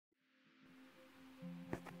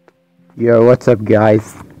Yo, what's up,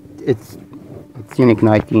 guys? It's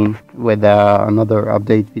unik19 with another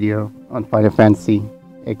update video on Final Fantasy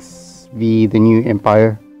XV: The New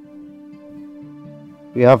Empire.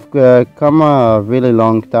 We have come a really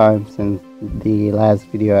long time since the last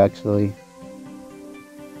video, actually.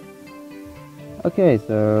 Okay,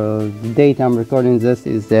 so the date I'm recording this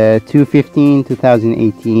is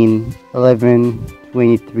 2/15/2018,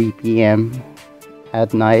 11:23 p.m.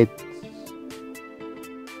 at night.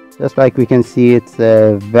 Just like we can see, it's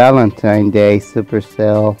a Valentine's Day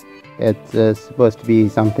Supercell. It's supposed to be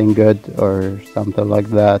something good or something like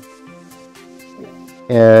that.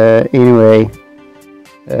 Anyway,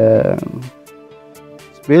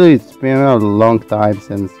 it's been a long time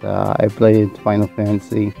since I played Final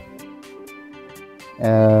Fantasy.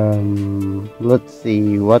 Let's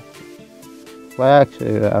see what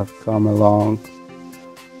actually I've come along.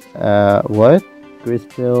 What?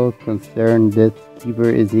 Crystal concerned Death Keeper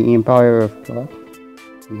is the Empire of God?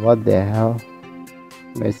 What the hell?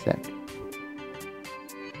 Wait a sec.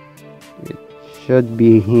 It should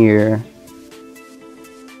be here.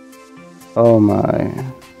 Oh my.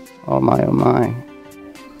 Oh my, oh my.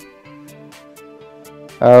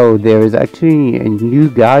 Oh, there is actually a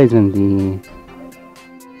new guys on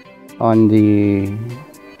the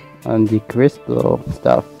crystal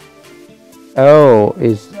stuff. Oh,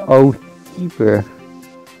 it's Oath Keeper.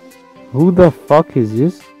 Who the fuck is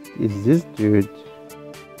this? Is this dude?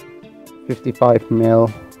 55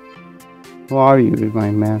 mil. Who are you,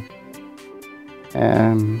 my man?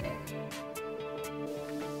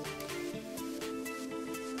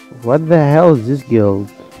 What the hell is this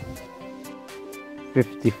guild?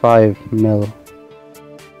 55 mil.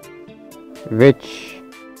 Rich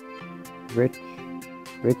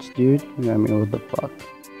dude? I mean, what the fuck?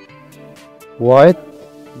 What?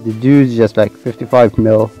 The dude's just like 55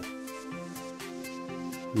 mil.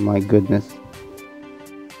 My goodness.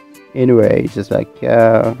 Anyway, just like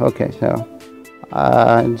okay, so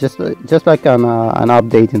just like an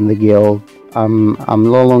update in the guild. I'm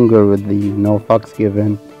no longer with the no fucks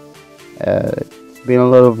given. It's been a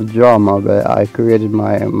lot of drama, but I created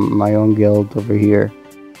my own guild over here.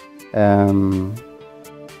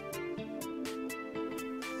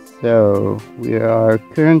 So we are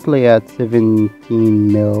currently at 17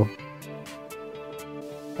 mil.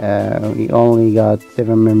 We only got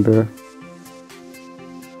 7 members,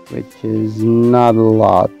 which is not a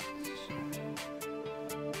lot.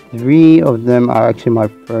 3 of them are actually my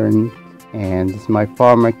friends, and this is my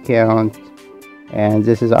farm account, and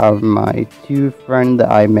this is my 2 friends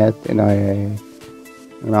that I met, and I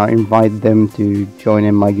invite them to join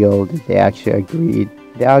in my guild. They actually agreed.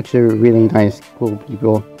 They're actually really nice, cool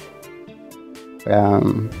people.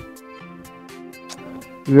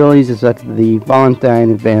 Really, just like the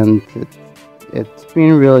Valentine event, it's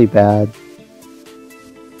been really bad.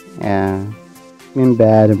 Yeah, it's been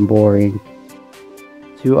bad and boring.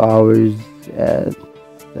 2 hours.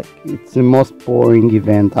 It's the most boring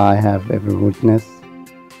event I have ever witnessed.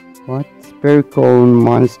 What? Spherical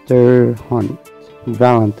Monster Hunt.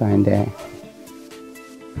 Valentine Day.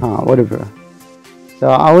 Huh, whatever. So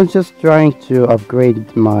I was just trying to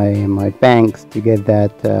upgrade my banks to get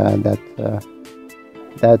that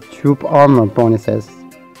troop armor bonuses,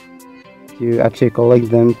 to actually collect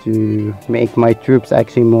them to make my troops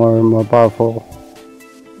actually more powerful,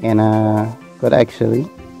 and could actually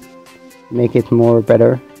make it more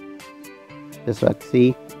better. Just like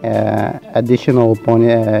see additional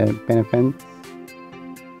benefits,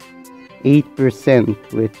 8%,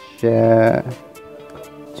 which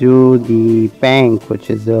to the bank, which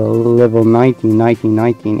is a level 19,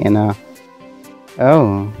 and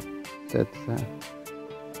oh, that's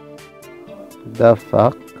the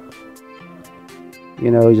fuck,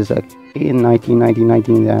 just like in 19,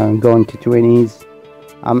 going to 20s.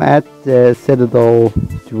 I'm at Citadel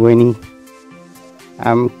 20.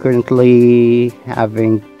 I'm currently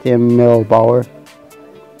having 10 mil power,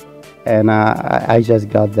 and I just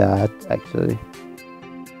got that actually.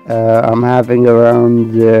 I'm having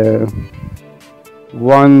around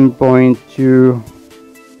 1.2,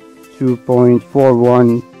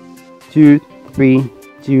 2.41,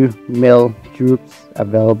 232 mil troops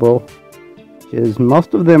available, because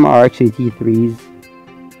most of them are actually T3s.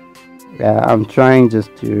 I'm trying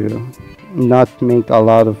just to not make a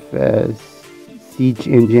lot of siege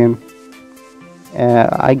engine.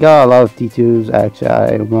 I got a lot of T2s actually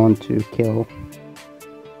I want to kill,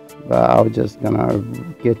 but I'm just gonna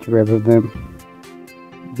get rid of them.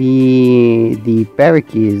 The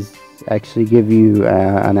barricades actually give you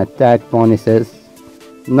an attack bonuses.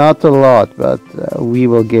 Not a lot, but we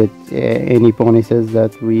will get any bonuses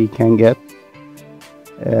that we can get.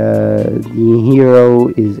 The hero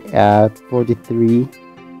is at 43.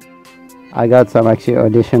 I got some actually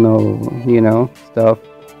additional, stuff.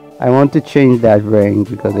 I want to change that rank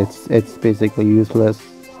because it's basically useless,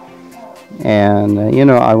 and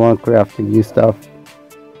I want to craft new stuff.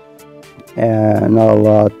 Not a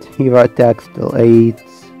lot. Hero attack still 8.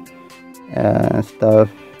 Stuff,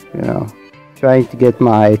 trying to get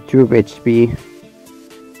my troop HP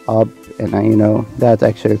up, and that's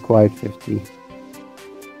actually required 50.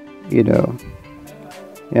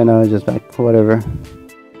 Just like whatever.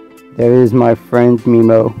 There is my friend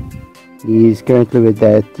Mimo. He's currently with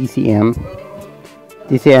the TCM.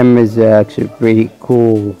 TCM is actually a pretty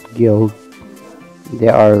cool guild. They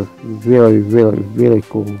are really, really, really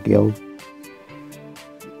cool guild.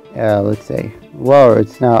 Let's say. Well,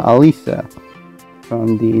 it's now Alisa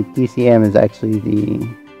from the TCM is actually the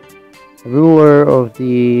ruler of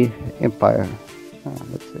the empire.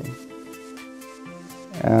 Let's say.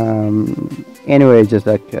 Anyway, just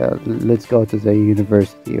like let's go to the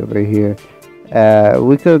university over here.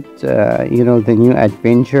 We could, the new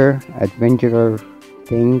adventurer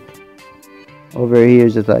thing over here.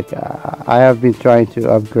 Just like I have been trying to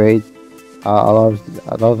upgrade a lot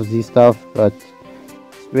of these stuff, but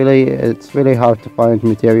it's really hard to find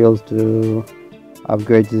materials to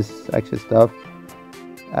upgrade this actual stuff.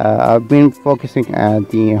 I've been focusing at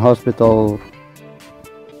the hospital,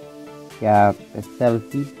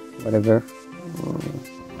 specialty, whatever,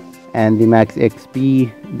 and the max XP.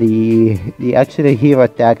 The actually hero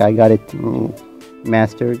attack, I got it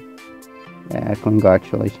mastered.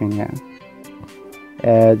 Congratulations,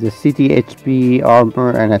 the city HP,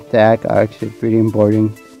 armor, and attack are actually pretty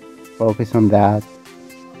important. Focus on that.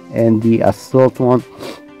 And the assault one,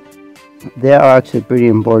 they are actually pretty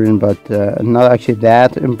important, but not actually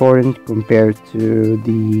that important compared to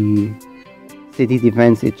the city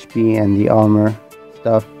defense HP and the armor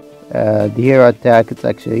stuff. The hero attack, it's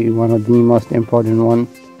actually one of the most important ones.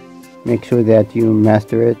 Make sure that you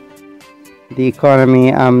master it. The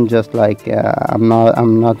economy, I'm just like I'm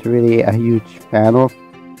not really a huge fan of.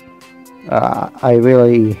 I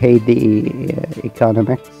really hate the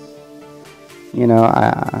economics.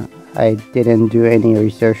 I didn't do any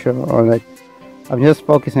research on it. I'm just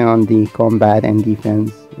focusing on the combat and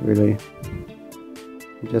defense, really.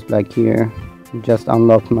 Just like here, just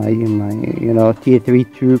unlocked my tier 3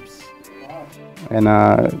 troops, and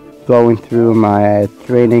going through my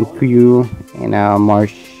training queue and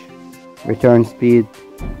march return speed.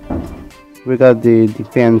 We got the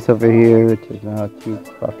defense over here, which is Jesus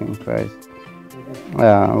fucking Christ.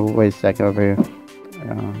 Wait a second over here.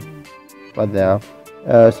 What the hell?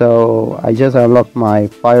 So I just unlocked my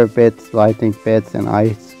fire pits, lightning pits, and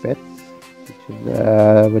ice pits,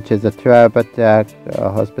 which is a trap attack,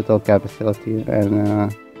 hospital capacity,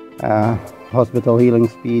 and hospital healing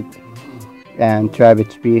speed, and trap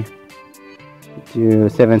HP to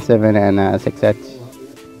 7/7 and 6x.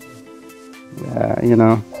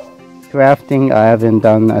 Crafting, I haven't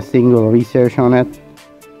done a single research on it.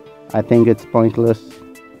 I think it's pointless.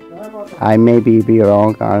 I may be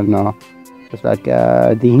wrong, I don't know. Just like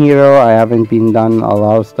the hero, I haven't been done a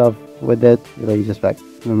lot of stuff with it. Really, just like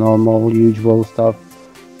the normal, usual stuff.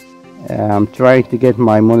 I'm trying to get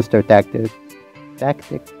my monster tactics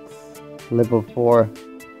level 4.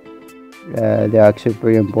 They're actually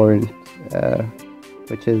pretty important.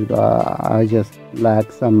 Which is I just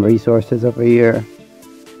lack some resources over here,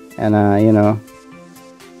 and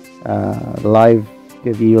live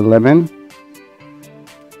give you lemon.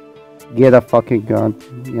 Get a fucking gun,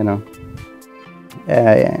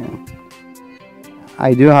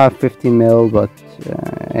 I do have 50 mil, but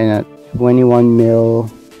and 21 mil,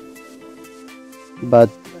 but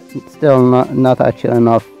it's still not actually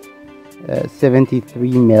enough.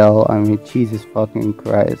 73 mil. I mean, Jesus fucking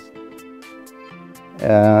Christ.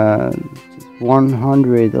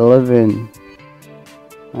 111.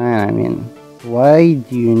 Man, I mean, why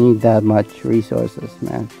do you need that much resources,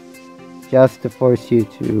 man? Just to force you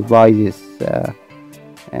to buy this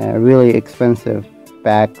really expensive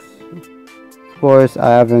packs. Of course, I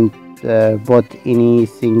haven't bought any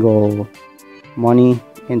single money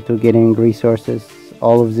into getting resources.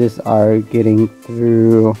 All of this are getting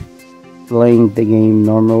through playing the game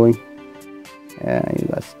normally. You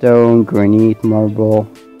got stone, granite, marble,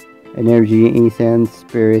 energy, essence,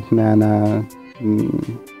 spirit, mana,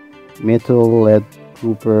 metal, lead,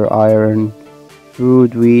 copper, iron,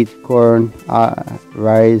 food, wheat, corn,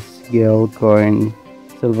 rice, gold, coin,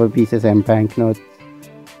 silver pieces, and banknotes.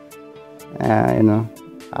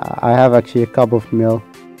 I have actually a cup of milk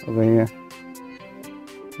over here.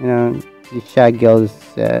 The shag girl is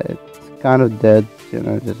it's kind of dead.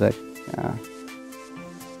 Just like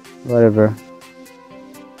whatever.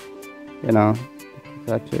 You know,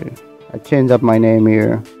 it's actually, I changed up my name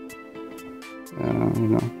here.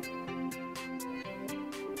 You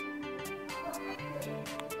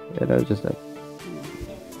know, just like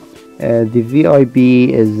the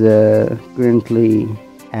VIB is currently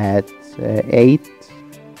at 8,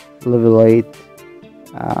 level 8.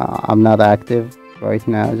 I'm not active right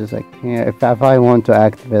now. Just like, yeah, if I want to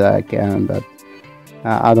activate, I can, but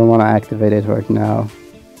I don't want to activate it right now.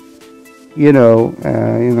 You know,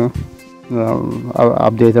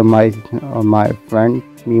 update on my friend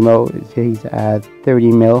Mimo. He's at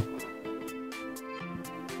 30 mil.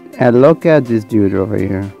 And look at this dude over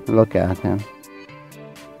here. Look at him.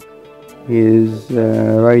 He's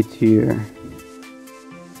right here.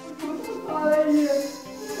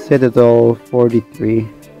 Citadel 43.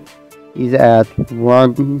 He's at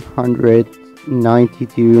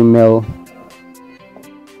 192 mil.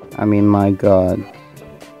 I mean, my God,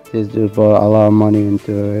 this dude put a lot of money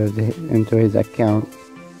into his account.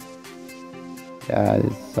 That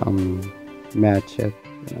is some mad shit.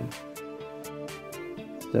 You know.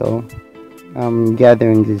 So I'm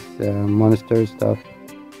gathering this monster stuff.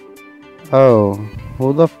 Oh,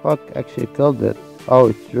 who the fuck actually killed it? Oh,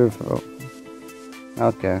 it's River.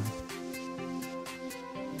 Okay.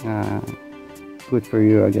 Good for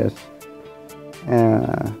you, I guess.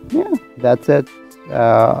 Yeah, that's it.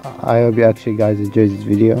 I hope you actually guys enjoyed this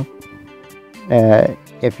video.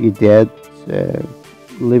 If you did,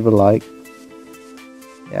 leave a like.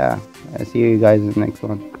 Yeah, I'll see you guys in the next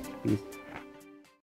one.